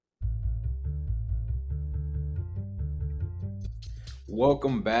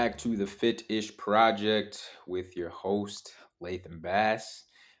Welcome back to the Fit-ish Project with your host, Lathan Bass.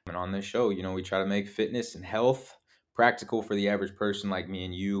 And on this show, we try to make fitness and health practical for the average person like me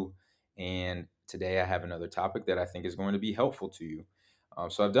and you. And today I have another topic that I think is going to be helpful to you.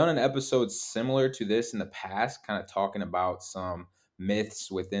 So I've done an episode similar to this in the past, kind of talking about some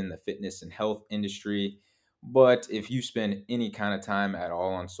myths within the fitness and health industry. But if you spend any kind of time at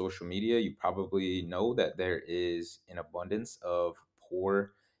all on social media, you probably know that there is an abundance of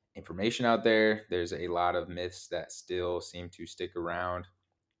poor information out there. There's a lot of myths that still seem to stick around,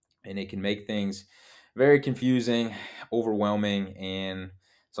 and it can make things very confusing, overwhelming, and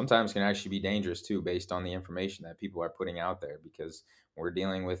sometimes can actually be dangerous too, based on the information that people are putting out there. Because we're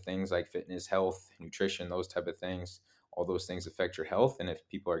dealing with things like fitness, health, nutrition, those type of things. All those things affect your health, and if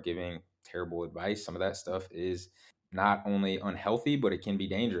people are giving terrible advice, some of that stuff is not only unhealthy, but it can be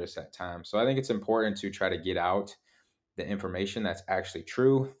dangerous at times. So I think it's important to try to get out the information that's actually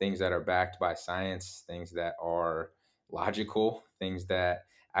true, things that are backed by science, things that are logical, things that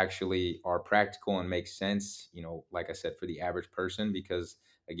actually are practical and make sense, like I said, for the average person, because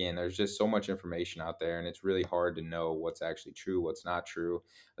again, there's just so much information out there and it's really hard to know what's actually true, what's not true,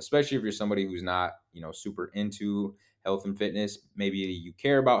 especially if you're somebody who's not, super into health and fitness. Maybe you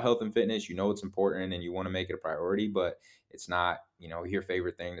care about health and fitness, it's important and you want to make it a priority, but it's not, your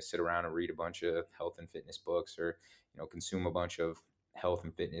favorite thing to sit around and read a bunch of health and fitness books or consume a bunch of health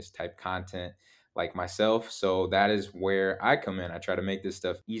and fitness type content like myself. So that is where I come in. I try to make this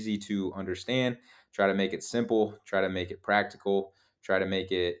stuff easy to understand, try to make it simple, try to make it practical, try to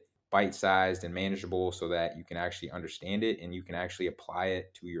make it bite sized and manageable so that you can actually understand it and you can actually apply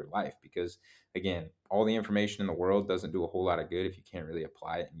it to your life. Because again, all the information in the world doesn't do a whole lot of good if you can't really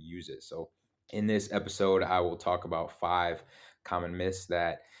apply it and use it. So in this episode, I will talk about 5 common myths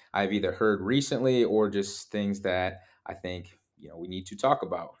that I've either heard recently or just things that I think we need to talk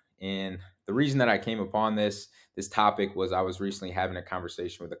about. And the reason that I came upon this topic was I was recently having a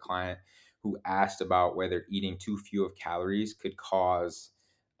conversation with a client who asked about whether eating too few of calories could cause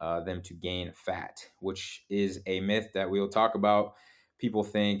them to gain fat, which is a myth that we'll talk about. People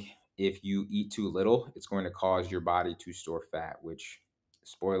think if you eat too little, it's going to cause your body to store fat, which,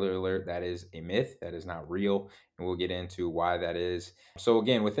 spoiler alert, that is a myth. That is not real. And we'll get into why that is. So,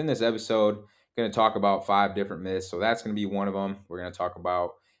 again, within this episode, going to talk about 5 different myths. So that's going to be one of them. We're going to talk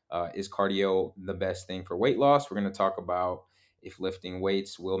about is cardio the best thing for weight loss? We're going to talk about if lifting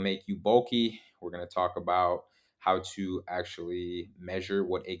weights will make you bulky. We're going to talk about how to actually measure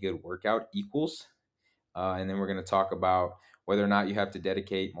what a good workout equals. And then we're going to talk about whether or not you have to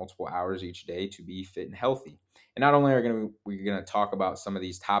dedicate multiple hours each day to be fit and healthy. And not only we're going to talk about some of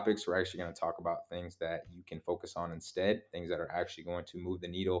these topics, we're actually going to talk about things that you can focus on instead, things that are actually going to move the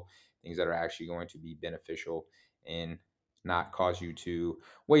needle, things that are actually going to be beneficial and not cause you to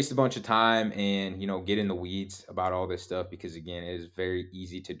waste a bunch of time and get in the weeds about all this stuff, because again, it is very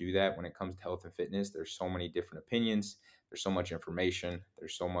easy to do that when it comes to health and fitness. There's so many different opinions, there's so much information,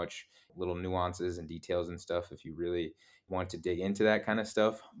 there's so much little nuances and details and stuff if you really want to dig into that kind of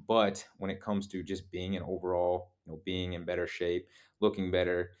stuff. But when it comes to just being an overall, being in better shape, looking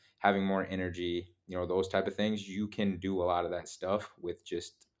better, having more energy, those type of things, you can do a lot of that stuff with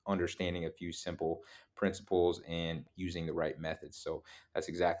just understanding a few simple principles and using the right methods. So that's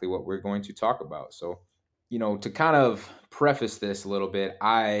exactly what we're going to talk about. So, to kind of preface this a little bit,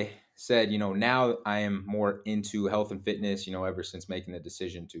 I said, now I am more into health and fitness, ever since making the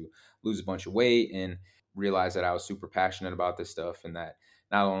decision to lose a bunch of weight and realize that I was super passionate about this stuff, and that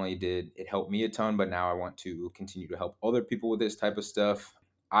not only did it help me a ton, but now I want to continue to help other people with this type of stuff.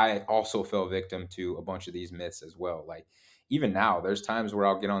 I also fell victim to a bunch of these myths as well. Like, even now, there's times where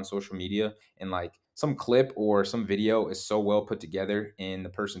I'll get on social media and like some clip or some video is so well put together and the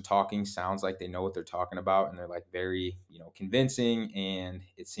person talking sounds like they know what they're talking about and they're like very, convincing, and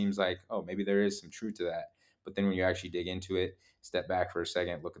it seems like, oh, maybe there is some truth to that. But then when you actually dig into it, step back for a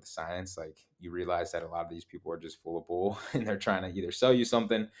second, look at the science, like you realize that a lot of these people are just full of bull and they're trying to either sell you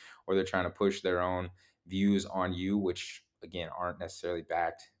something or they're trying to push their own views on you, which again aren't necessarily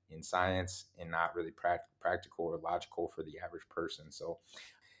backed in science and not really practical or logical for the average person. So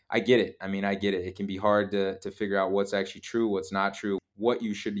I get it. I mean, I get it. It can be hard to figure out what's actually true, what's not true, what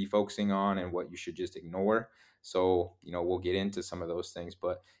you should be focusing on, and what you should just ignore. So, we'll get into some of those things.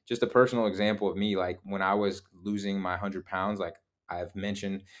 But just a personal example of me, like when I was losing my 100 pounds, like I've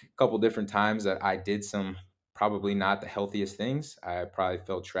mentioned a couple different times that I did some probably not the healthiest things. I probably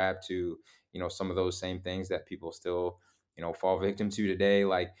fell trapped to, some of those same things that people still, fall victim to today.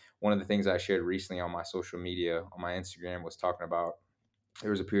 Like one of the things I shared recently on my social media, on my Instagram, was talking about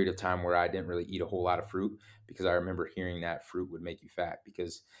there was a period of time where I didn't really eat a whole lot of fruit because I remember hearing that fruit would make you fat,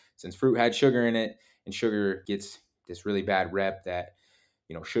 because since fruit had sugar in it, and sugar gets this really bad rep that,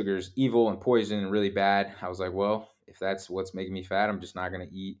 sugar's evil and poison and really bad. I was like, well, if that's what's making me fat, I'm just not going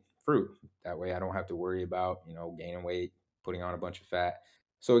to eat fruit. That way I don't have to worry about, gaining weight, putting on a bunch of fat.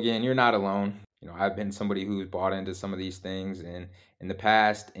 So again, you're not alone. I've been somebody who's bought into some of these things and in the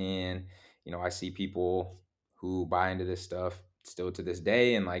past, and I see people who buy into this stuff still to this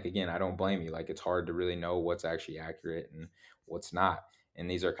day, and like, again, I don't blame you. Like, it's hard to really know what's actually accurate and what's not. And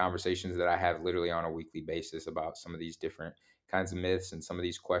these are conversations that I have literally on a weekly basis about some of these different kinds of myths and some of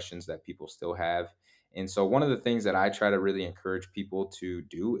these questions that people still have. And so, one of the things that I try to really encourage people to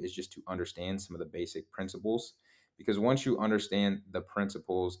do is just to understand some of the basic principles, because once you understand the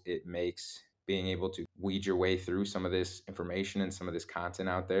principles, it makes being able to weed your way through some of this information and some of this content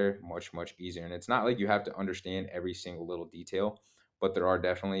out there much, much easier. And it's not like you have to understand every single little detail, but there are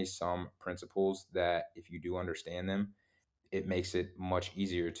definitely some principles that if you do understand them, it makes it much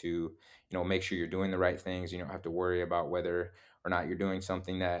easier to, make sure you're doing the right things. You don't have to worry about whether or not you're doing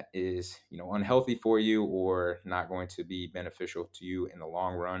something that is, unhealthy for you or not going to be beneficial to you in the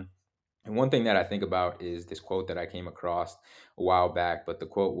long run. And one thing that I think about is this quote that I came across a while back, but the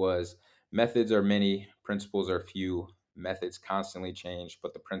quote was, methods are many, principles are few, methods constantly change,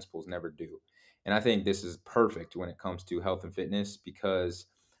 but the principles never do. And I think this is perfect when it comes to health and fitness, because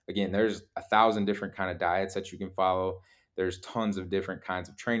again, there's 1,000 different kind of diets that you can follow. There's tons of different kinds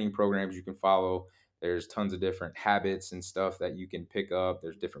of training programs you can follow. There's tons of different habits and stuff that you can pick up.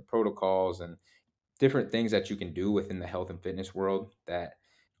 There's different protocols and different things that you can do within the health and fitness world that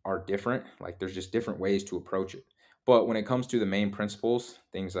are different. Like, there's just different ways to approach it. But when it comes to the main principles,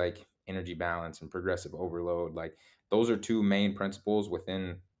 things like energy balance and progressive overload, like, those are two main principles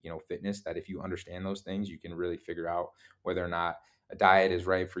within, fitness, that if you understand those things, you can really figure out whether or not a diet is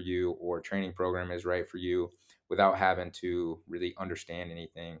right for you or a training program is right for you without having to really understand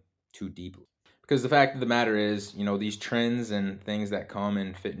anything too deeply. Because the fact of the matter is, these trends and things that come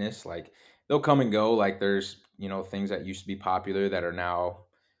in fitness, like, they'll come and go. Like, there's, things that used to be popular that are now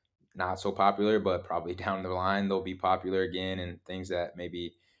not so popular, but probably down the line they'll be popular again. And things that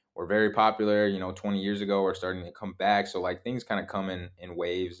maybe were very popular, 20 years ago are starting to come back. So like, things kind of come in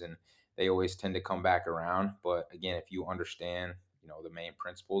waves, and they always tend to come back around. But again, if you understand, the main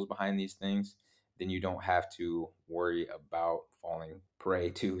principles behind these things, then you don't have to worry about falling prey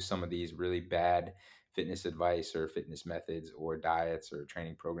to some of these really bad fitness advice or fitness methods or diets or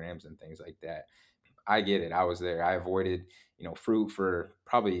training programs and things like that. I get it. I was there. I avoided, fruit for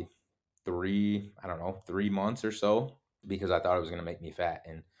probably I don't know, 3 months or so, because I thought it was going to make me fat.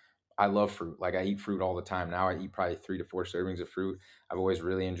 And I love fruit. Like, I eat fruit all the time. Now I eat probably 3 to 4 servings of fruit. I've always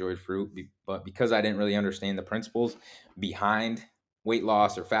really enjoyed fruit, but because I didn't really understand the principles behind weight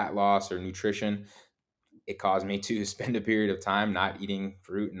loss or fat loss or nutrition, it caused me to spend a period of time not eating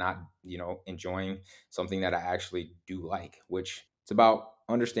fruit, not, enjoying something that I actually do like, which it's about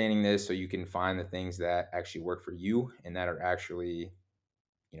understanding this so you can find the things that actually work for you and that are actually,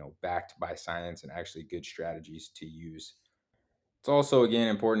 backed by science and actually good strategies to use. It's also, again,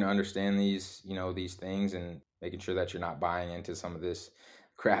 important to understand these things and making sure that you're not buying into some of this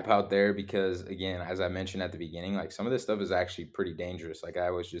crap out there, because again, as I mentioned at the beginning, like, some of this stuff is actually pretty dangerous. Like, I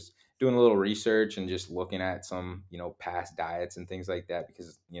was just doing a little research and just looking at some, past diets and things like that,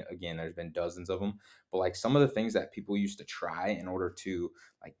 because, again, there's been dozens of them. But like, some of the things that people used to try in order to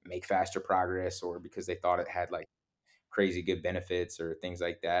like make faster progress, or because they thought it had like crazy good benefits or things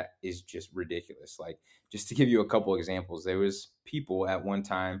like that, is just ridiculous. Like, just to give you a couple examples, there was people at one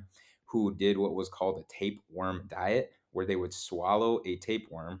time who did what was called a tapeworm diet, where they would swallow a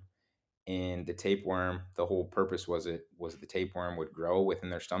tapeworm, and the tapeworm, the whole purpose was the tapeworm would grow within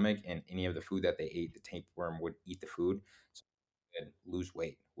their stomach, and any of the food that they ate, the tapeworm would eat the food, so and lose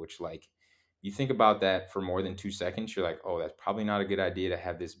weight. Which, like, you think about that for more than 2 seconds, you're like, oh, that's probably not a good idea to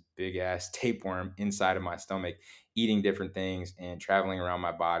have this big ass tapeworm inside of my stomach, eating different things and traveling around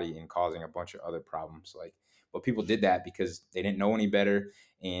my body and causing a bunch of other problems. Like, but people did that because they didn't know any better,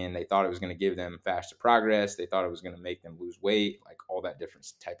 and they thought it was going to give them faster progress. They thought it was going to make them lose weight, like all that different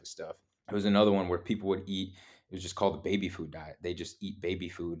type of stuff. It was another one where people would eat. It was just called the baby food diet. They just eat baby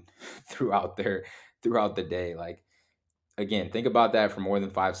food throughout the day. Like, again, think about that for more than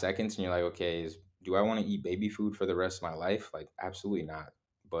 5 seconds, and you're like, okay, do I want to eat baby food for the rest of my life? Like, absolutely not.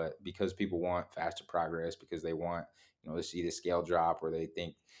 But because people want faster progress, because they want, to see the scale drop, or they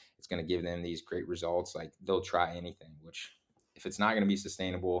think it's going to give them these great results, like, they'll try anything, which, if it's not going to be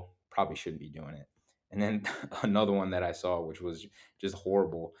sustainable, probably shouldn't be doing it. And then another one that I saw, which was just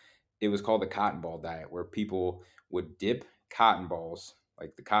horrible, it was called the cotton ball diet, where people would dip cotton balls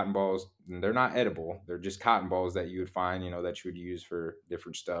Like the cotton balls, they're not edible. They're just cotton balls that you would find, that you would use for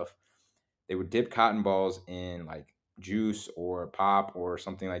different stuff. They would dip cotton balls in like juice or pop or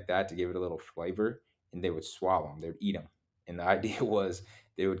something like that to give it a little flavor, and they would swallow them. They would eat them. And the idea was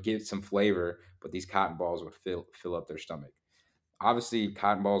they would give some flavor, but these cotton balls would fill up their stomach. Obviously,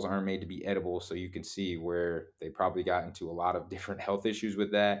 cotton balls aren't made to be edible, so you can see where they probably got into a lot of different health issues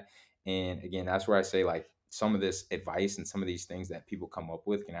with that. And again, that's where I say like some of this advice and some of these things that people come up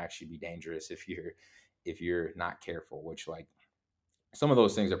with can actually be dangerous if you're not careful, which like some of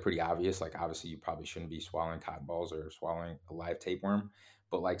those things are pretty obvious. Like obviously, you probably shouldn't be swallowing cotton balls or swallowing a live tapeworm,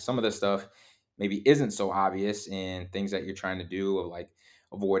 but like some of the stuff maybe isn't so obvious in things that you're trying to do, of like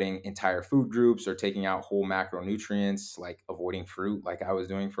avoiding entire food groups or taking out whole macronutrients, like avoiding fruit, like I was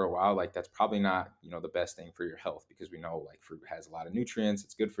doing for a while. Like that's probably not the best thing for your health, because we know like fruit has a lot of nutrients,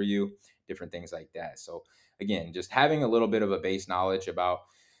 it's good for you, different things like that. So again, just having a little bit of a base knowledge about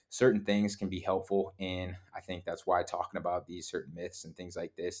certain things can be helpful. And I think that's why talking about these certain myths and things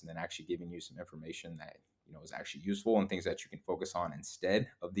like this, and then actually giving you some information that, is actually useful and things that you can focus on instead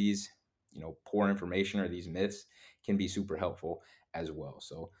of these, poor information or these myths, can be super helpful as well.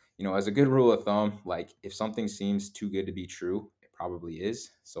 So, as a good rule of thumb, like if something seems too good to be true, it probably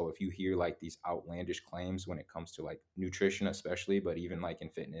is. So if you hear like these outlandish claims when it comes to like nutrition, especially, but even like in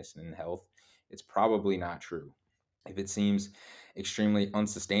fitness and in health, it's probably not true. If it seems extremely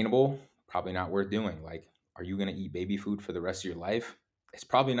unsustainable, probably not worth doing. Like, are you going to eat baby food for the rest of your life? It's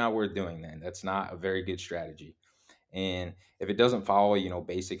probably not worth doing then. That's not a very good strategy. And if it doesn't follow,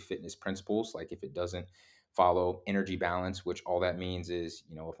 basic fitness principles, like if it doesn't follow energy balance, which all that means is,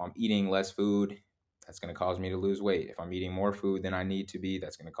 if I'm eating less food, that's going to cause me to lose weight. If I'm eating more food than I need to be,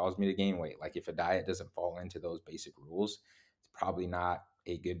 that's going to cause me to gain weight. Like if a diet doesn't fall into those basic rules, it's probably not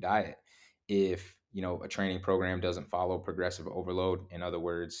a good diet. If, a training program doesn't follow progressive overload, in other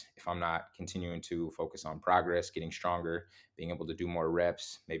words, if I'm not continuing to focus on progress, getting stronger, being able to do more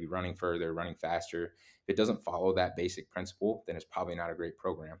reps, maybe running further, running faster, if it doesn't follow that basic principle, then it's probably not a great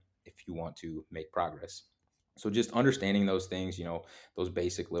program if you want to make progress. So just understanding those things, those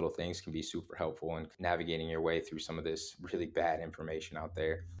basic little things can be super helpful in navigating your way through some of this really bad information out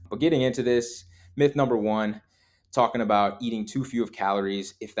there. But getting into this, myth number one, talking about eating too few of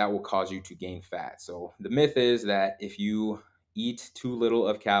calories, if that will cause you to gain fat. So the myth is that if you eat too little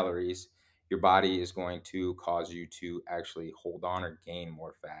of calories, your body is going to cause you to actually hold on or gain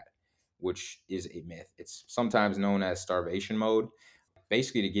more fat, which is a myth. It's sometimes known as starvation mode.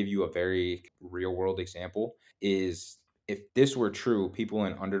 Basically, to give you a very real world example, is if this were true, people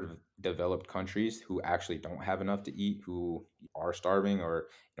in underdeveloped countries who actually don't have enough to eat, who are starving or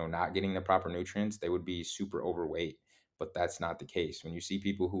not getting the proper nutrients, they would be super overweight. But that's not the case. When you see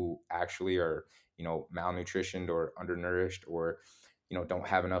people who actually are malnutritioned or undernourished, or don't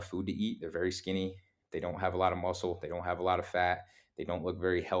have enough food to eat, they're very skinny, they don't have a lot of muscle, they don't have a lot of fat, they don't look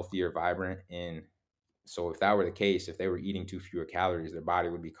very healthy or vibrant. And so if that were the case, if they were eating too fewer calories, their body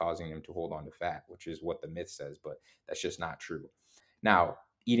would be causing them to hold on to fat, which is what the myth says, but that's just not true. Now,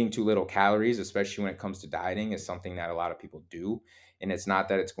 eating too little calories, especially when it comes to dieting, is something that a lot of people do. And it's not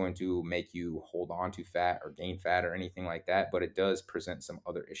that it's going to make you hold on to fat or gain fat or anything like that, but it does present some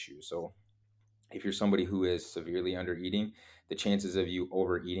other issues. So if you're somebody who is severely under eating, the chances of you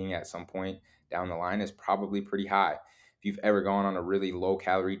overeating at some point down the line is probably pretty high. If you've ever gone on a really low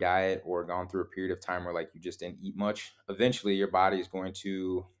calorie diet or gone through a period of time where like you just didn't eat much, eventually your body is going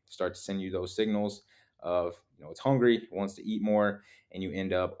to start to send you those signals of, it's hungry, it wants to eat more, and you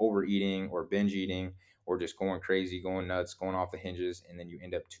end up overeating or binge eating or just going crazy, going nuts, going off the hinges, and then you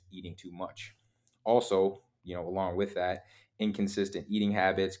end up eating too much. Also, along with that, inconsistent eating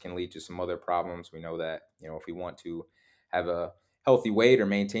habits can lead to some other problems. We know that, if we want to have a healthy weight or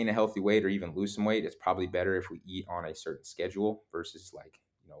maintain a healthy weight or even lose some weight, it's probably better if we eat on a certain schedule versus like,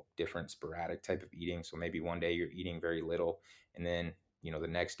 different sporadic type of eating. So maybe one day you're eating very little, and then, the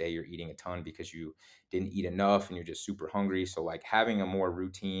next day you're eating a ton because you didn't eat enough and you're just super hungry. So like having a more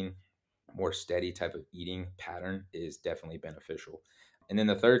routine, more steady type of eating pattern is definitely beneficial. And then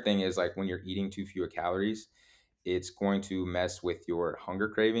the third thing is like when you're eating too few calories, it's going to mess with your hunger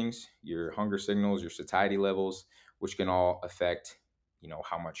cravings, your hunger signals, your satiety levels, which can all affect,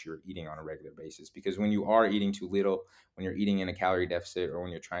 how much you're eating on a regular basis. Because when you are eating too little, when you're eating in a calorie deficit, or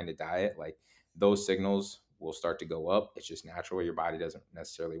when you're trying to diet, like those signals will start to go up. It's just natural. Your body doesn't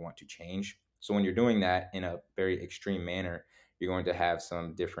necessarily want to change. So when you're doing that in a very extreme manner, you're going to have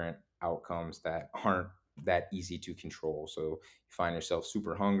some different outcomes that aren't that easy to control. So you find yourself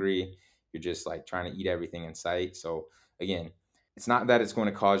super hungry, you're just like trying to eat everything in sight. So again, It's not that it's going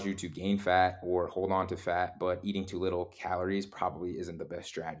to cause you to gain fat or hold on to fat, but eating too little calories probably isn't the best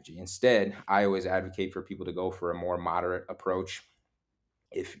strategy. Instead, I always advocate for people to go for a more moderate approach.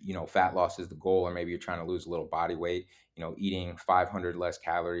 If fat loss is the goal, or maybe you're trying to lose a little body weight, eating 500 less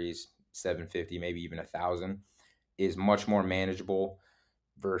calories, 750, maybe even 1,000, is much more manageable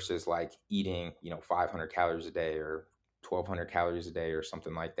versus like eating 500 calories a day or 1,200 calories a day or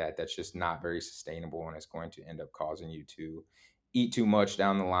something like that. That's just not very sustainable, and it's going to end up causing you to eat too much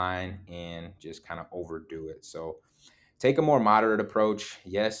down the line and just kind of overdo it. So take a more moderate approach.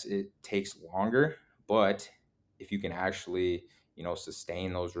 Yes, it takes longer, but if you can actually,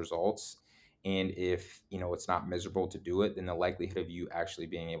 sustain those results, and if, it's not miserable to do it, then the likelihood of you actually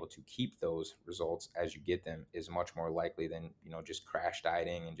being able to keep those results as you get them is much more likely than, just crash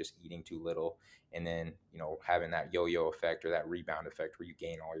dieting and just eating too little, and then, having that yo-yo effect or that rebound effect where you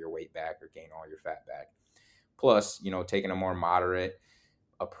gain all your weight back or gain all your fat back. Plus, taking a more moderate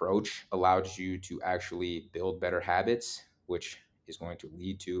approach allows you to actually build better habits, which is going to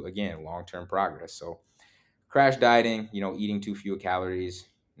lead to, again, long-term progress. So crash dieting, eating too few calories,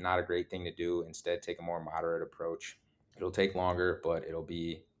 not a great thing to do. Instead, take a more moderate approach. It'll take longer, but it'll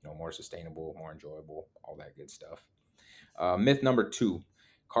be, more sustainable, more enjoyable, all that good stuff. Myth number 2: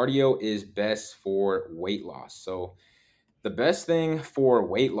 cardio is best for weight loss. So the best thing for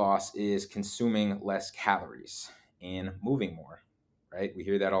weight loss is consuming less calories and moving more, right? We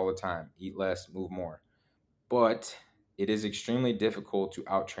hear that all the time: eat less, move more. But it is extremely difficult to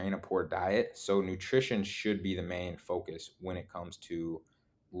outtrain a poor diet. So nutrition should be the main focus when it comes to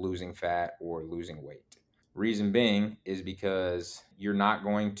losing fat or losing weight. Reason being is because you're not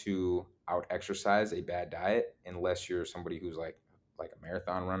going to out exercise a bad diet unless you're somebody who's like a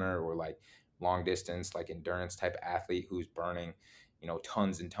marathon runner or like long distance, like endurance type athlete who's burning,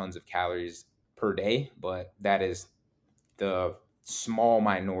 tons and tons of calories per day. But that is the small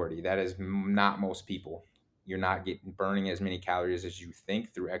minority. That is not most people. You're not getting burning as many calories as you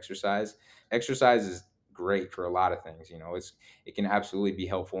think through exercise. Exercise is great for a lot of things. It can absolutely be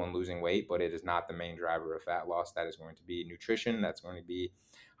helpful in losing weight, but it is not the main driver of fat loss. That is going to be nutrition. That's going to be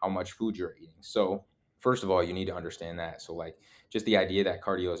how much food you're eating. So first of all, you need to understand that. So like just the idea that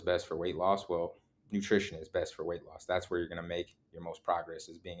cardio is best for weight loss, well, nutrition is best for weight loss. That's where you're going to make your most progress,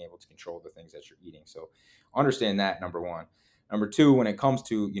 is being able to control the things that you're eating. So understand that, number one. Number two, when it comes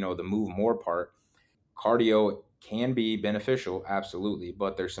to, the move more part, cardio can be beneficial, absolutely,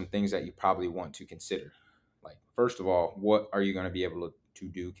 but there's some things that you probably want to consider. Like, first of all, what are you going to be able to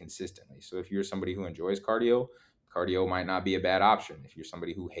do consistently? So if you're somebody who enjoys cardio might not be a bad option. If you're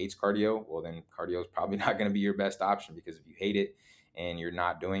somebody who hates cardio, well, then cardio is probably not going to be your best option, because if you hate it and you're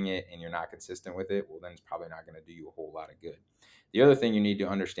not doing it and you're not consistent with it, well, then it's probably not going to do you a whole lot of good. The other thing you need to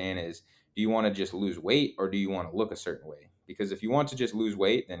understand is, do you want to just lose weight or do you want to look a certain way? Because if you want to just lose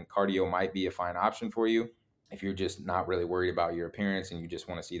weight, then cardio might be a fine option for you. If you're just not really worried about your appearance and you just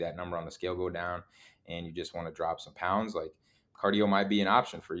want to see that number on the scale go down and you just want to drop some pounds, like, cardio might be an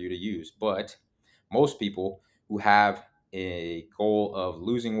option for you to use. But most people who have a goal of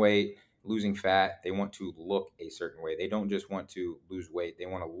losing weight, losing fat, they want to look a certain way. They don't just want to lose weight, they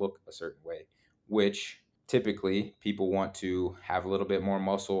want to look a certain way, which typically people want to have a little bit more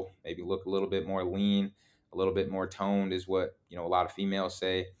muscle, maybe look a little bit more lean, a little bit more toned, is what, a lot of females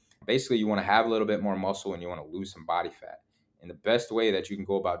say. Basically, you want to have a little bit more muscle and you want to lose some body fat. And the best way that you can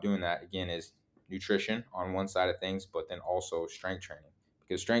go about doing that, again, is nutrition on one side of things, but then also strength training.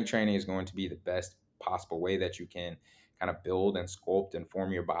 Because strength training is going to be the best possible way that you can kind of build and sculpt and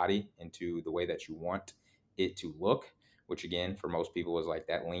form your body into the way that you want it to look, which again, for most people, is like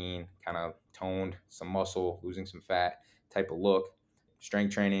that lean, kind of toned, some muscle, losing some fat type of look.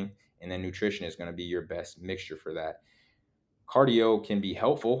 Strength training and then nutrition is going to be your best mixture for that. Cardio can be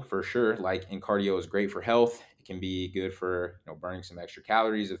helpful for sure. Like, and cardio is great for health. It can be good for, burning some extra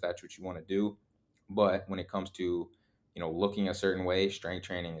calories if that's what you want to do. But when it comes to, looking a certain way, strength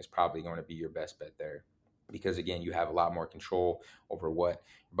training is probably going to be your best bet there. Because again, you have a lot more control over what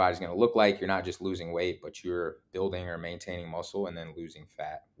your body's going to look like. You're not just losing weight, but you're building or maintaining muscle and then losing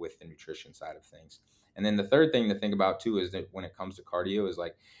fat with the nutrition side of things. And then the third thing to think about too is that when it comes to cardio, is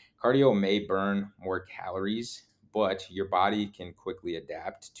like, cardio may burn more calories, but your body can quickly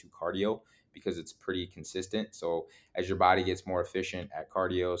adapt to cardio because it's pretty consistent. So as your body gets more efficient at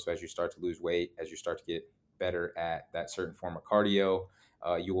cardio, so as you start to lose weight, as you start to get better at that certain form of cardio,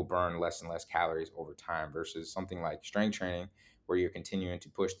 you will burn less and less calories over time, versus something like strength training, where you're continuing to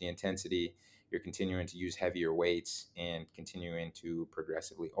push the intensity, you're continuing to use heavier weights, and continuing to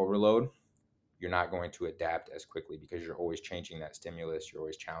progressively overload. You're not going to adapt as quickly because you're always changing that stimulus, you're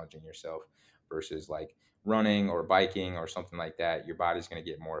always challenging yourself. versus like running or biking or something like that. Your body's going to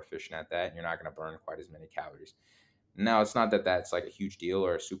get more efficient at that, and you're not going to burn quite as many calories. Now, it's not that that's like a huge deal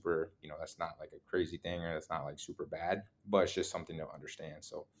or a super, that's not like a crazy thing or that's not like super bad, but it's just something to understand.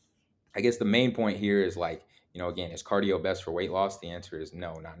 So I guess the main point here is like, again, is cardio best for weight loss? The answer is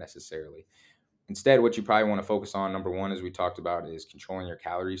no, not necessarily. Instead, what you probably want to focus on, number one, as we talked about, is controlling your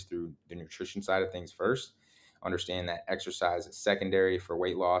calories through the nutrition side of things first. Understand that exercise is secondary for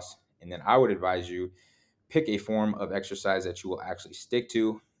weight loss. And then I would advise you pick a form of exercise that you will actually stick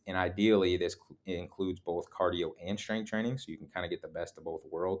to. And ideally, this includes both cardio and strength training. So you can kind of get the best of both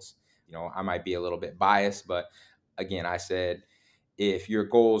worlds. I might be a little bit biased, but again, I said if your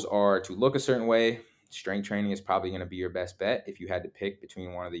goals are to look a certain way, strength training is probably going to be your best bet if you had to pick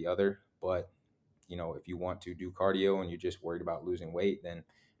between one or the other. But if you want to do cardio and you're just worried about losing weight, then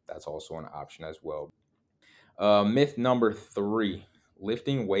that's also an option as well. Myth number 3,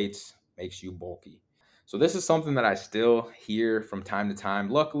 lifting weights makes you bulky. So this is something that I still hear from time to time.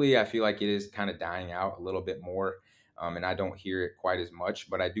 Luckily, I feel like it is kind of dying out a little bit more, and I don't hear it quite as much,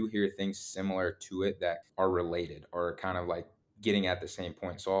 but I do hear things similar to it that are related or kind of like getting at the same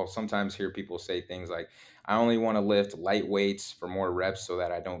point. So I'll sometimes hear people say things like, I only want to lift light weights for more reps so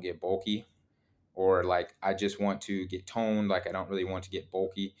that I don't get bulky, or like I just want to get toned, like I don't really want to get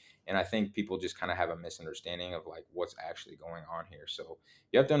bulky. And I think people just kind of have a misunderstanding of like what's actually going on here. So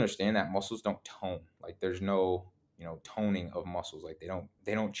you have to understand that muscles don't tone. Like there's no, toning of muscles. Like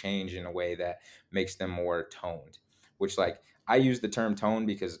they don't change in a way that makes them more toned. Which like I use the term tone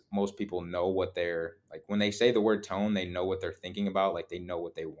because most people know what they're like when they say the word tone, they know what they're thinking about. Like they know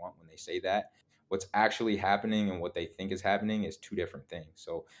what they want when they say that. What's actually happening and what they think is happening is two different things.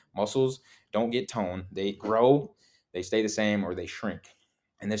 So muscles don't get toned. They grow, they stay the same, or they shrink.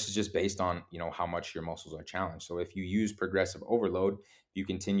 And this is just based on, how much your muscles are challenged. So if you use progressive overload, you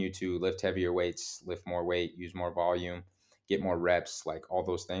continue to lift heavier weights, lift more weight, use more volume, get more reps, like all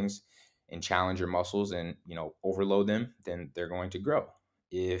those things, and challenge your muscles and, overload them, then they're going to grow.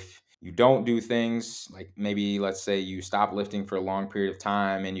 If you don't do things like maybe let's say you stop lifting for a long period of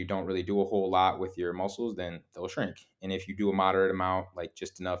time and you don't really do a whole lot with your muscles, then they'll shrink. And if you do a moderate amount, like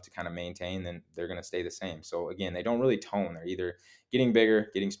just enough to kind of maintain, then they're going to stay the same. So again, they don't really tone. They're either getting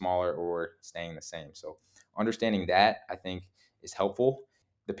bigger, getting smaller, or staying the same. So understanding that, I think, is helpful.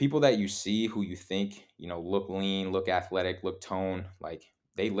 The people that you see who you think, look lean, look athletic, look toned, like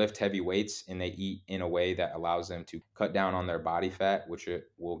they lift heavy weights and they eat in a way that allows them to cut down on their body fat, which it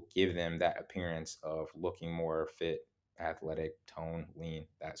will give them that appearance of looking more fit, athletic, tone, lean,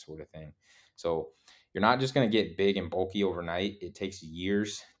 that sort of thing. So you're not just going to get big and bulky overnight. It takes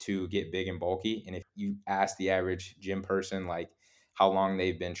years to get big and bulky. And if you ask the average gym person, like how long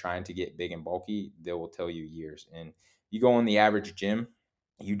they've been trying to get big and bulky, they will tell you years. And you go in the average gym,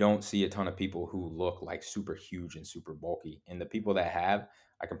 you don't see a ton of people who look like super huge and super bulky. And the people that have,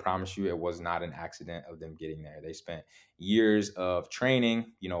 I can promise you it was not an accident of them getting there. They spent years of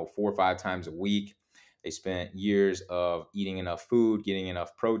training, 4 or 5 times a week. They spent years of eating enough food, getting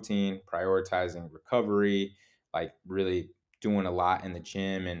enough protein, prioritizing recovery, like really doing a lot in the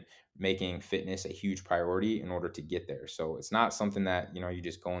gym and making fitness a huge priority in order to get there. So it's not something that, you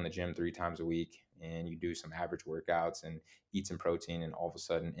just go in the gym 3 times a week and you do some average workouts and eat some protein and all of a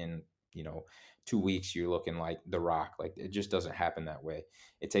sudden in, you know, 2 weeks you're looking like The Rock. Like it just doesn't happen that way.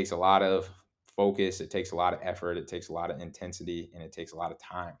 It takes a lot of focus, it takes a lot of effort, it takes a lot of intensity, and it takes a lot of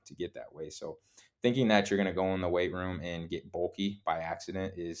time to get that way. So thinking that you're going to go in the weight room and get bulky by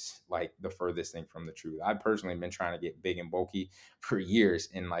accident is like the furthest thing from the truth. I've personally been trying to get big and bulky for years,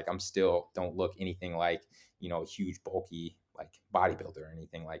 and like I'm still don't look anything like, a huge bulky like bodybuilder or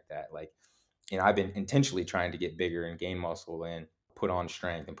anything like that. Like, I've been intentionally trying to get bigger and gain muscle and put on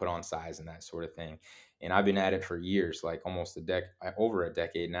strength and put on size and that sort of thing. And I've been at it for years, like almost over a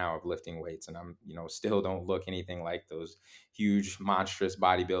decade now of lifting weights. And I'm, still don't look anything like those huge, monstrous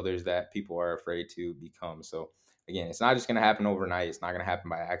bodybuilders that people are afraid to become. So again, it's not just going to happen overnight. It's not going to happen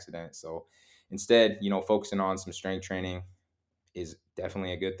by accident. So instead, focusing on some strength training is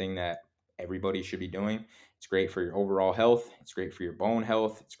definitely a good thing that everybody should be doing. It's great for your overall health. It's great for your bone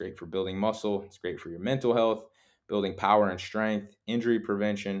health. It's great for building muscle. It's great for your mental health, building power and strength, injury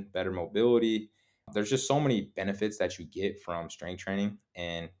prevention, better mobility. There's just so many benefits that you get from strength training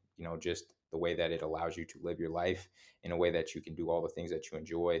and, just the way that it allows you to live your life in a way that you can do all the things that you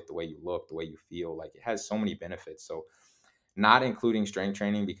enjoy, the way you look, the way you feel. Like it has so many benefits. So not including strength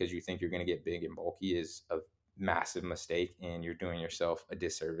training because you think you're going to get big and bulky is a massive mistake, and you're doing yourself a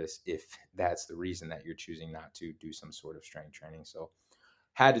disservice if that's the reason that you're choosing not to do some sort of strength training. So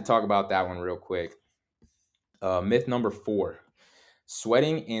had to talk about that one real quick. Myth number 4,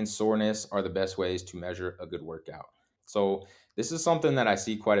 Sweating and soreness are the best ways to measure a good workout. So, this is something that I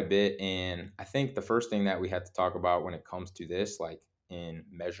see quite a bit. And I think the first thing that we have to talk about when it comes to this, like in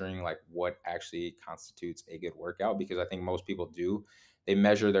measuring like what actually constitutes a good workout, because I think most people do, they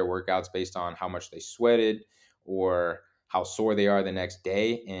measure their workouts based on how much they sweated or how sore they are the next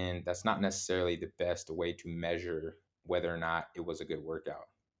day. And that's not necessarily the best way to measure whether or not it was a good workout.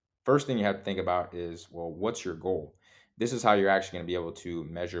 First thing you have to think about is, well, what's your goal? This is how you're actually going to be able to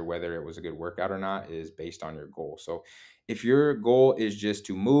measure whether it was a good workout or not, is based on your goal. So if your goal is just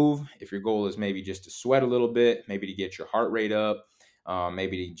to move, if your goal is maybe just to sweat a little bit, maybe to get your heart rate up,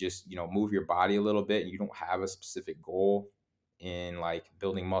 maybe to just, move your body a little bit, and you don't have a specific goal in like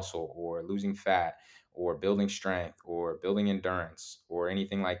building muscle or losing fat or building strength or building endurance or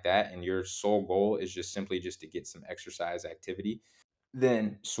anything like that, and your sole goal is just simply just to get some exercise activity,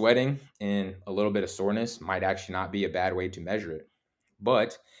 then sweating and a little bit of soreness might actually not be a bad way to measure it.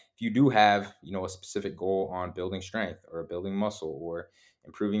 But if you do have, a specific goal on building strength or building muscle or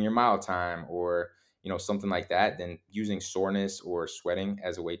improving your mile time or, something like that, then using soreness or sweating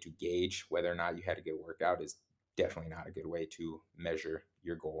as a way to gauge whether or not you had a good workout is definitely not a good way to measure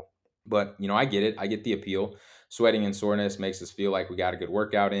your goal. But, I get it. I get the appeal. Sweating and soreness makes us feel like we got a good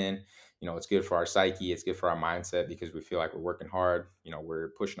workout in. It's good for our psyche. It's good for our mindset because we feel like we're working hard. We're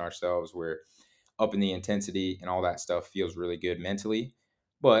pushing ourselves. We're up in the intensity, and all that stuff feels really good mentally.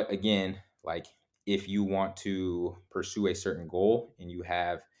 But again, like if you want to pursue a certain goal and you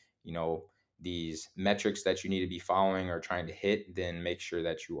have, you know, these metrics that you need to be following or trying to hit, then make sure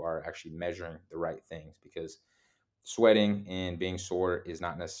that you are actually measuring the right things, because sweating and being sore is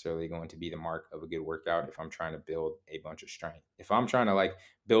not necessarily going to be the mark of a good workout if I'm trying to build a bunch of strength. If I'm trying to like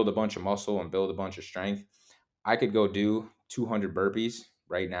build a bunch of muscle and build a bunch of strength, I could go do 200 burpees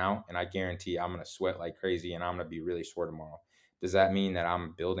right now, and I guarantee I'm going to sweat like crazy and I'm going to be really sore tomorrow. Does that mean that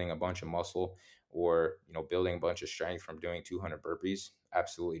I'm building a bunch of muscle or, building a bunch of strength from doing 200 burpees?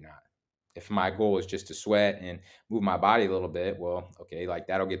 Absolutely not. If my goal is just to sweat and move my body a little bit, well, okay, like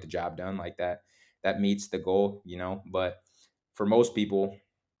that'll get the job done, like that meets the goal. But for most people,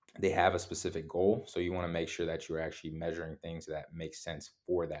 they have a specific goal. So you want to make sure that you're actually measuring things that make sense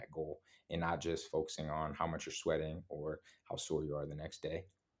for that goal and not just focusing on how much you're sweating or how sore you are the next day.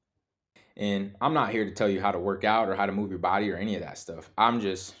 And I'm not here to tell you how to work out or how to move your body or any of that stuff. I'm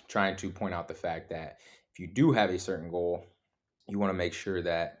just trying to point out the fact that if you do have a certain goal, you want to make sure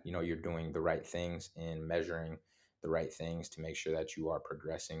that you're doing the right things and measuring the right things to make sure that you are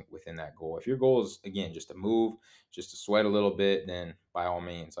progressing within that goal. If your goal is, again, just to move, just to sweat a little bit, then by all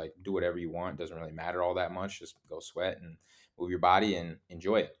means, like, do whatever you want. It doesn't really matter all that much. Just go sweat and move your body and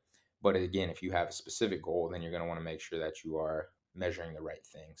enjoy it. But again, if you have a specific goal, then you're going to want to make sure that you are measuring the right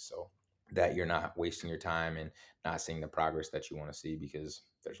things, so that you're not wasting your time and not seeing the progress that you want to see, because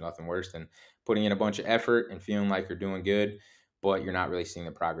there's nothing worse than putting in a bunch of effort and feeling like you're doing good, but you're not really seeing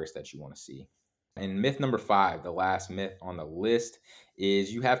the progress that you want to see. And myth number 5, the last myth on the list,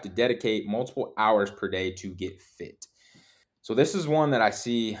 is you have to dedicate multiple hours per day to get fit. So this is one that I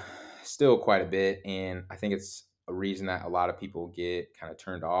see still quite a bit, and I think it's a reason that a lot of people get kind of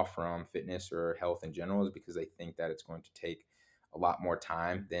turned off from fitness or health in general, is because they think that it's going to take a lot more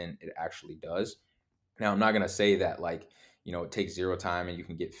time than it actually does. Now, I'm not going to say that like, it takes zero time and you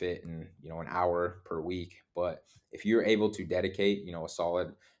can get fit in, an hour per week. But if you're able to dedicate, a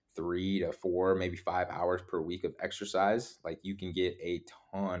solid 3 to 4, maybe 5 hours per week of exercise, like you can get a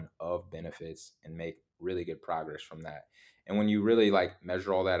ton of benefits and make really good progress from that. And when you really like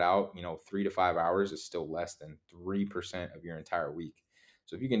measure all that out, 3 to 5 hours is still less than 3% of your entire week.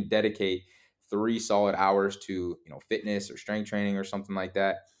 So if you can dedicate 3 solid hours to, fitness or strength training or something like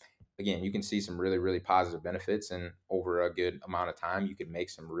that, again, you can see some really, really positive benefits. And over a good amount of time, you can make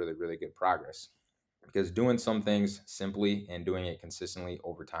some really, really good progress. Because doing some things simply and doing it consistently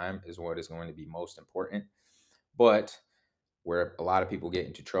over time is what is going to be most important. But where a lot of people get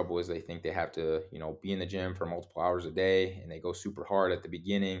into trouble is they think they have to, be in the gym for multiple hours a day, and they go super hard at the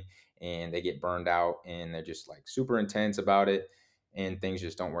beginning and they get burned out and they're just like super intense about it, and things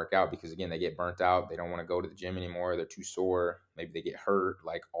just don't work out because, again, they get burnt out. They don't want to go to the gym anymore. They're too sore. Maybe they get hurt,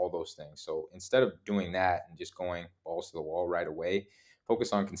 like all those things. So instead of doing that and just going balls to the wall right away,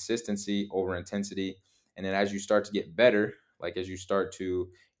 focus on consistency over intensity. And then as you start to get better, like as you start to,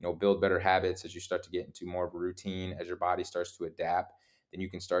 build better habits, as you start to get into more of a routine, as your body starts to adapt, then you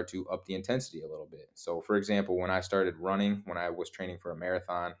can start to up the intensity a little bit. So for example, when I started running, when I was training for a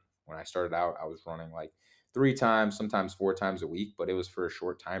marathon, when I started out, I was running like 3 times, sometimes 4 times a week, but it was for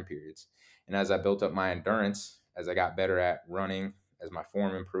short time periods. And as I built up my endurance, as I got better at running, as my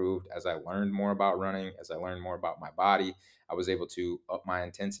form improved, as I learned more about running, as I learned more about my body, I was able to up my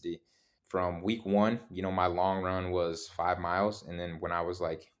intensity. From week one, my long run was 5 miles. And then when I was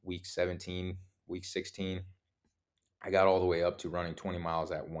like week 17, week 16, I got all the way up to running 20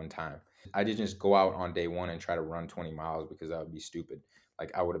 miles at one time. I didn't just go out on day one and try to run 20 miles because that would be stupid.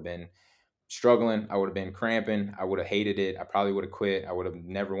 Like I would have been struggling. I would have been cramping. I would have hated it. I probably would have quit. I would have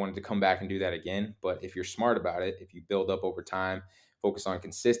never wanted to come back and do that again. But if you're smart about it, if you build up over time, focus on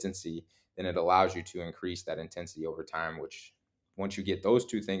consistency, then it allows you to increase that intensity over time, which once you get those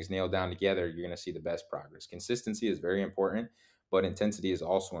two things nailed down together, you're going to see the best progress. Consistency is very important, but intensity is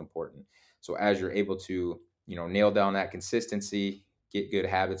also important. So as you're able to, nail down that consistency, get good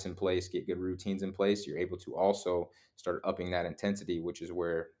habits in place, get good routines in place, you're able to also start upping that intensity, which is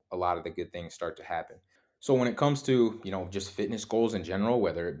where a lot of the good things start to happen. So when it comes to, just fitness goals in general,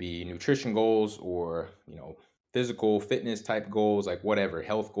 whether it be nutrition goals or, physical fitness type goals, like whatever,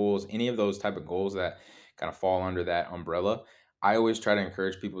 health goals, any of those type of goals that kind of fall under that umbrella, I always try to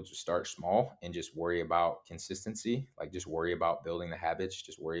encourage people to start small and just worry about consistency, like just worry about building the habits,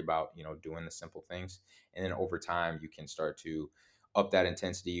 just worry about, doing the simple things. And then over time, you can start to up that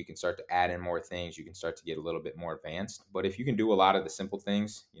intensity. You can start to add in more things. You can start to get a little bit more advanced. But if you can do a lot of the simple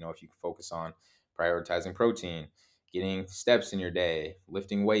things, if you can focus on prioritizing protein, getting steps in your day,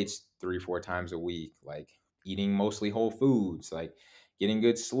 lifting weights 3, 4 times a week, like eating mostly whole foods, like getting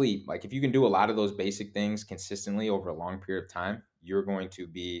good sleep. Like if you can do a lot of those basic things consistently over a long period of time, you're going to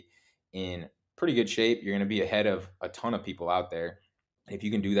be in pretty good shape. You're going to be ahead of a ton of people out there. If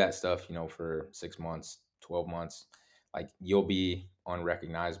you can do that stuff, for 6 months, 12 months, like you'll be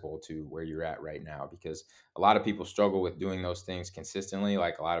unrecognizable to where you're at right now, because a lot of people struggle with doing those things consistently.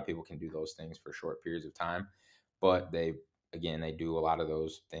 Like a lot of people can do those things for short periods of time, but they do a lot of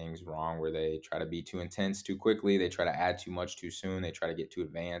those things wrong, where they try to be too intense too quickly. They try to add too much too soon. They try to get too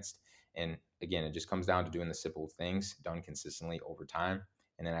advanced. And again, it just comes down to doing the simple things done consistently over time.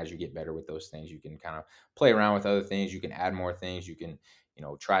 And then as you get better with those things, you can kind of play around with other things. You can add more things. You can,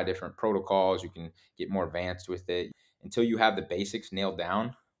 try different protocols. You can get more advanced with it. Until you have the basics nailed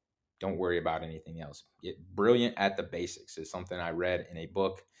down, don't worry about anything else. Get brilliant at the basics is something I read in a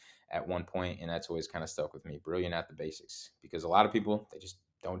book at one point, and that's always kind of stuck with me. Brilliant at the basics, because a lot of people, they just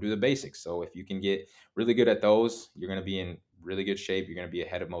don't do the basics. So if you can get really good at those, you're going to be in really good shape. You're going to be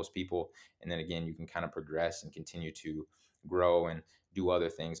ahead of most people, and then again, you can kind of progress and continue to grow and do other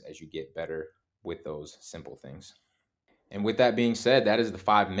things as you get better with those simple things. And with that being said, that is the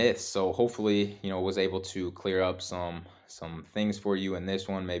 5 myths. So hopefully, was able to clear up some things for you in this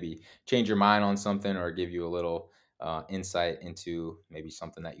one. Maybe change your mind on something, or give you a little insight into maybe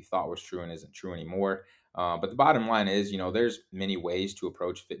something that you thought was true and isn't true anymore. But the bottom line is, there's many ways to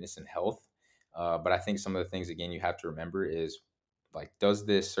approach fitness and health. But I think some of the things, again, you have to remember is, like, does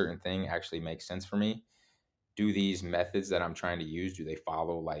this certain thing actually make sense for me? Do these methods that I'm trying to use, do they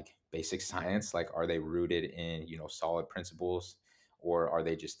follow like basic science? Like, are they rooted in, solid principles, or are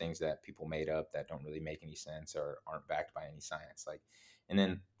they just things that people made up that don't really make any sense or aren't backed by any science? Like, and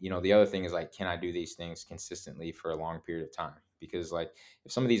then, the other thing is, like, can I do these things consistently for a long period of time? Because like,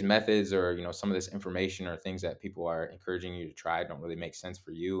 if some of these methods, or, some of this information, or things that people are encouraging you to try, don't really make sense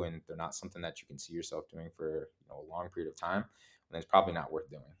for you, and they're not something that you can see yourself doing for, a long period of time, then it's probably not worth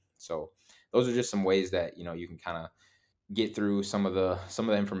doing. So those are just some ways that, you can kind of get through some of the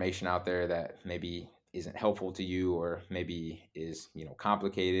information out there that maybe isn't helpful to you, or maybe is,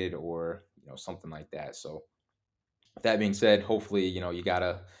 complicated, or, something like that. So with that being said, hopefully, you got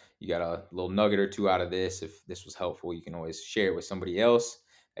a little nugget or two out of this. If this was helpful, you can always share it with somebody else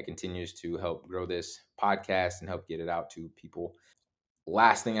that continues to help grow this podcast and help get it out to people.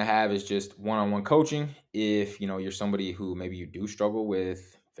 Last thing I have is just one-on-one coaching. If you're somebody who maybe you do struggle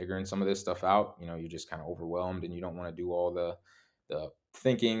with figuring some of this stuff out, you're just kind of overwhelmed, and you don't want to do all the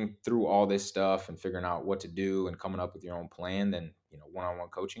thinking through all this stuff and figuring out what to do and coming up with your own plan, then one-on-one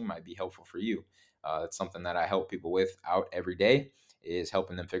coaching might be helpful for you. It's something that I help people with out every day, is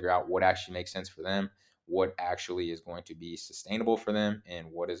helping them figure out what actually makes sense for them, what actually is going to be sustainable for them, and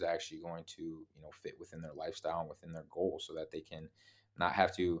what is actually going to fit within their lifestyle and within their goals, so that they can not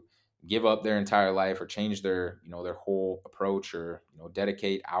have to give up their entire life, or change their whole approach, or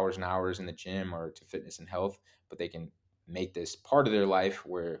dedicate hours and hours in the gym or to fitness and health, but they can make this part of their life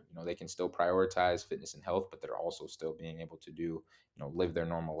where they can still prioritize fitness and health, but they're also still being able to do live their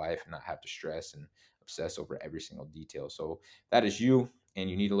normal life and not have to stress and obsess over every single detail. So that is you, and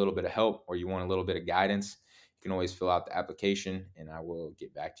you need a little bit of help, or you want a little bit of guidance, you can always fill out the application, and I will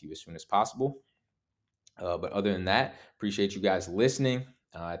get back to you as soon as possible. But other than that, appreciate you guys listening.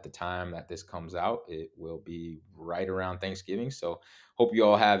 At the time that this comes out, it will be right around Thanksgiving. So hope you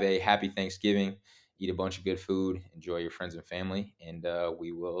all have a happy Thanksgiving. Eat a bunch of good food. Enjoy your friends and family. And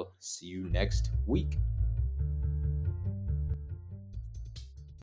we will see you next week.